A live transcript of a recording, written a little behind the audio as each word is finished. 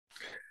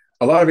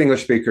A lot of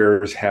English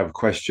speakers have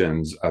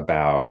questions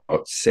about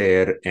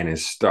ser and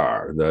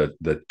estar,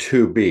 the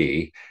to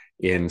be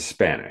in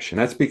Spanish. And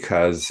that's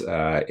because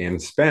in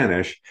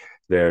Spanish,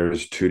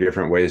 there's two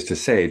different ways to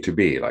say to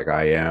be, like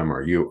I am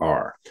or you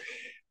are.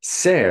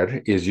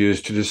 Ser is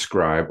used to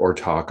describe or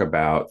talk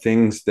about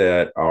things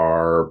that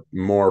are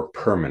more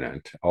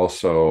permanent,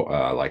 also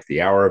like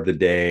the hour of the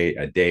day,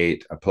 a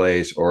date, a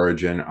place,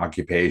 origin,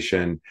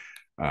 occupation,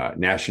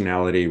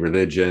 nationality,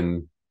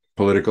 religion,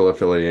 political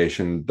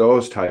affiliation,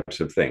 those types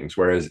of things.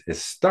 Whereas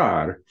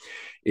estar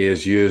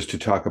is used to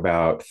talk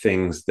about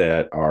things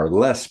that are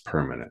less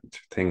permanent,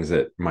 things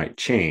that might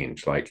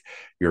change, like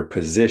your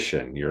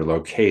position, your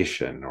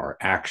location, or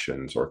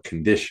actions, or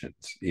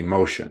conditions,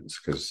 emotions,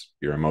 because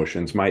your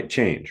emotions might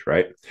change,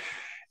 right?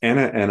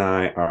 Anna and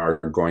I are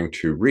going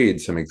to read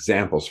some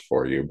examples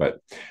for you, but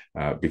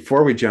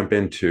before we jump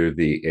into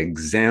the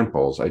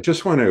examples, I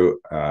just want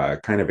to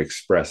kind of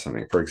express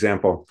something. For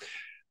example,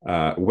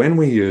 when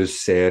we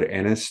use ser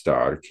and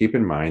estar, keep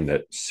in mind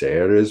that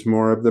ser is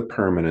more of the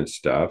permanent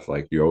stuff,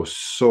 like yo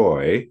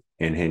soy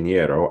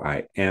ingeniero,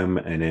 I am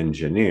an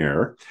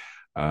engineer.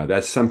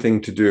 That's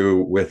something to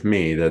do with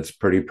me that's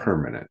pretty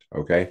permanent,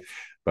 okay?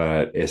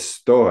 But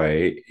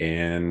estoy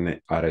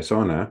in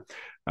Arizona.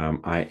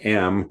 I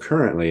am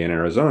currently in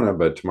Arizona,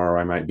 but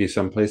tomorrow I might be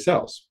someplace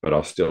else, but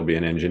I'll still be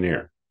an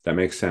engineer. That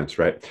makes sense,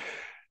 right?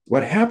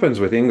 What happens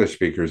with English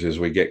speakers is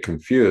we get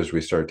confused.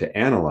 We start to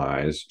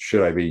analyze,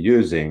 should I be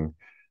using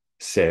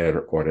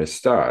ser or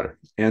estar?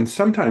 And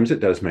sometimes it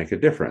does make a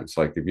difference.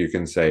 Like if you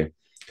can say,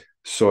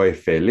 soy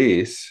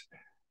feliz,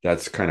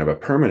 that's kind of a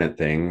permanent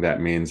thing. That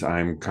means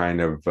I'm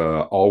kind of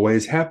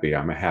always happy.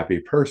 I'm a happy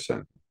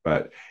person.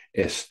 But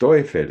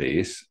estoy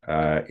feliz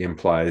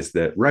implies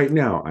that right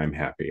now I'm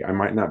happy. I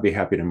might not be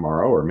happy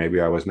tomorrow, or maybe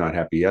I was not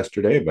happy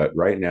yesterday, but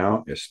right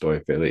now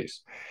estoy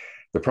feliz.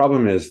 The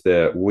problem is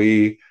that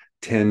we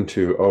tend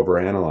to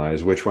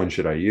overanalyze which one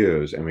should I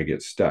use, and we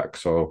get stuck.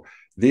 So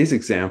these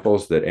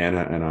examples that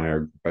Anna and I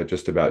are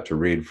just about to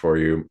read for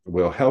you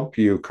will help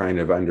you kind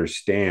of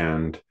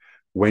understand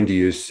when to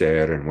use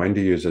ser and when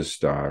to use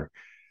estar.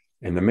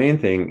 And the main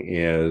thing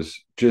is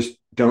just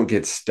don't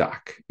get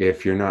stuck.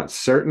 If you're not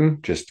certain,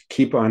 just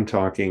keep on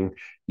talking.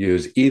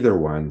 Use either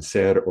one,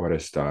 ser or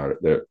estar.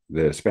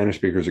 The Spanish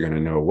speakers are going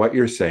to know what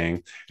you're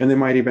saying, and they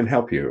might even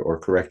help you or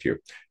correct you,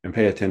 and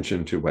pay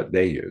attention to what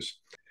they use.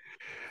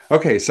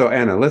 Okay, so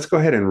Anna, let's go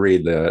ahead and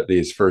read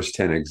these first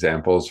 10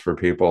 examples for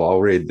people. I'll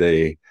read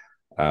the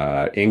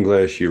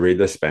English, you read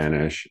the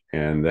Spanish,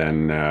 and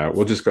then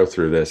we'll just go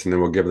through this, and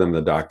then we'll give them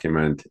the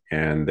document,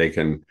 and they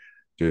can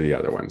do the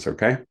other ones,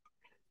 okay?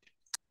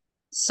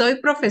 Soy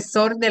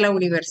profesor de la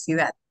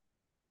universidad.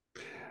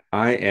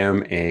 I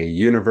am a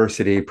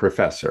university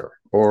professor,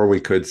 or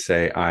we could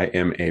say I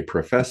am a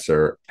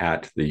professor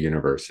at the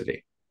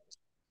university.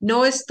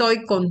 No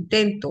estoy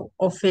contento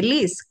o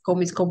feliz con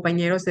mis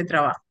compañeros de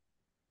trabajo.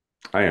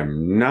 I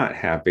am not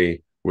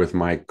happy with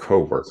my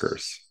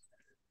coworkers.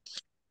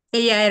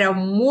 Ella era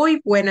muy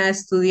buena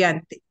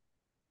estudiante.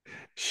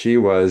 She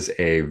was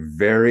a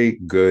very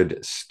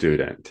good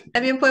student.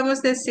 También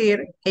podemos decir,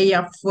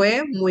 ella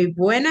fue muy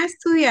buena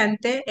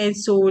estudiante en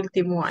su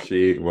último año.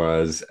 She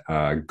was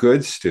a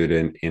good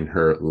student in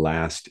her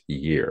last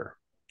year.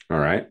 All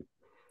right.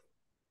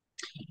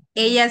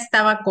 Ella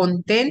estaba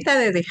contenta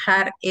de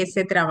dejar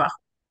ese trabajo.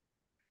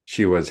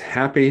 She was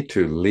happy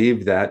to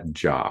leave that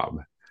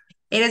job.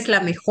 Eres la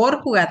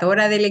mejor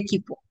jugadora del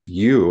equipo.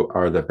 You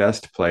are the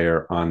best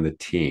player on the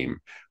team,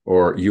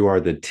 or you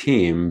are the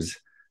team's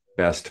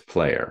best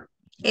player.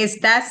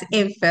 ¿Estás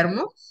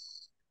enfermo?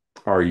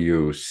 Are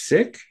you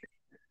sick?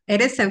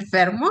 ¿Eres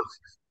enfermo?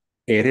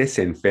 Eres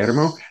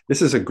enfermo?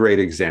 This is a great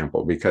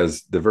example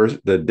because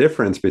the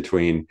difference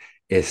between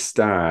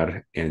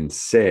estar and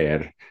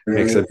ser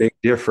makes a big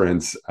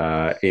difference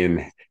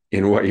in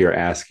what you're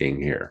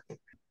asking here.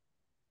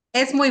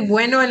 Es muy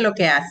bueno en lo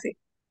que hace.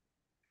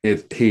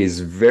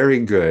 He's very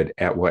good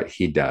at what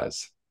he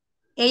does.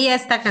 Ella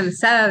está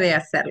cansada de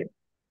hacerlo.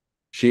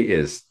 She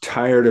is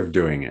tired of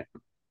doing it.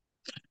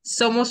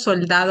 Somos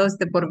soldados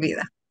de por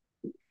vida.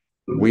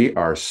 We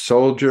are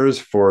soldiers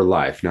for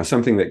life. Now,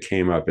 something that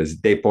came up is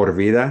de por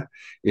vida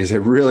is a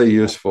really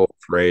useful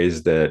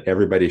phrase that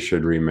everybody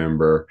should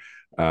remember.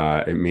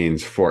 It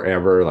means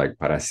forever, like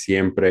para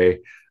siempre,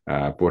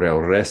 por el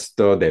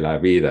resto de la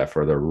vida,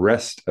 for the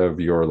rest of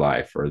your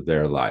life or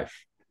their life.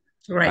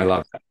 Right. I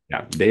love that.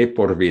 Yeah, de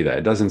por vida.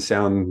 It doesn't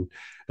sound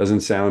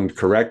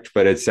correct,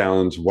 but it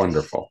sounds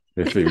wonderful,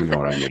 if you know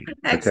what I mean.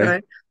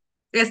 Excellent.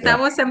 Okay?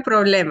 Estamos en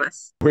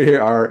problemas. We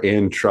are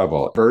in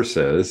trouble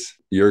versus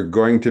you're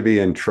going to be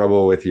in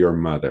trouble with your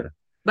mother.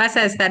 Vas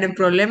a estar en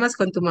problemas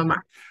con tu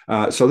mamá.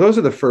 So those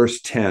are the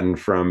first 10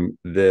 from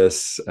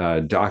this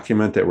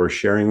document that we're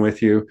sharing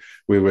with you.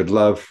 We would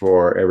love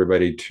for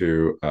everybody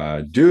to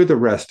do the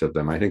rest of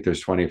them. I think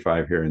there's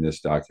 25 here in this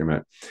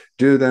document.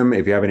 Do them.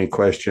 If you have any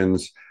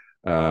questions,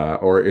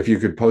 or if you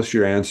could post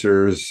your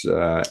answers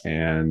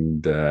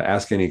and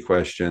ask any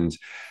questions,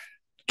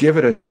 give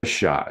it a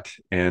shot.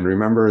 And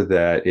remember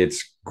that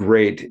it's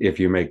great if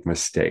you make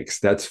mistakes.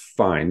 That's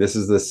fine. This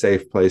is the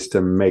safe place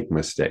to make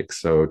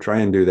mistakes. So try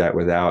and do that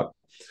without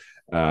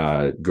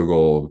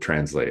Google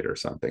Translate or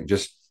something.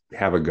 Just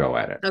have a go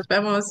at it. Nos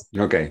vemos.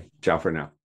 Okay. Ciao for now.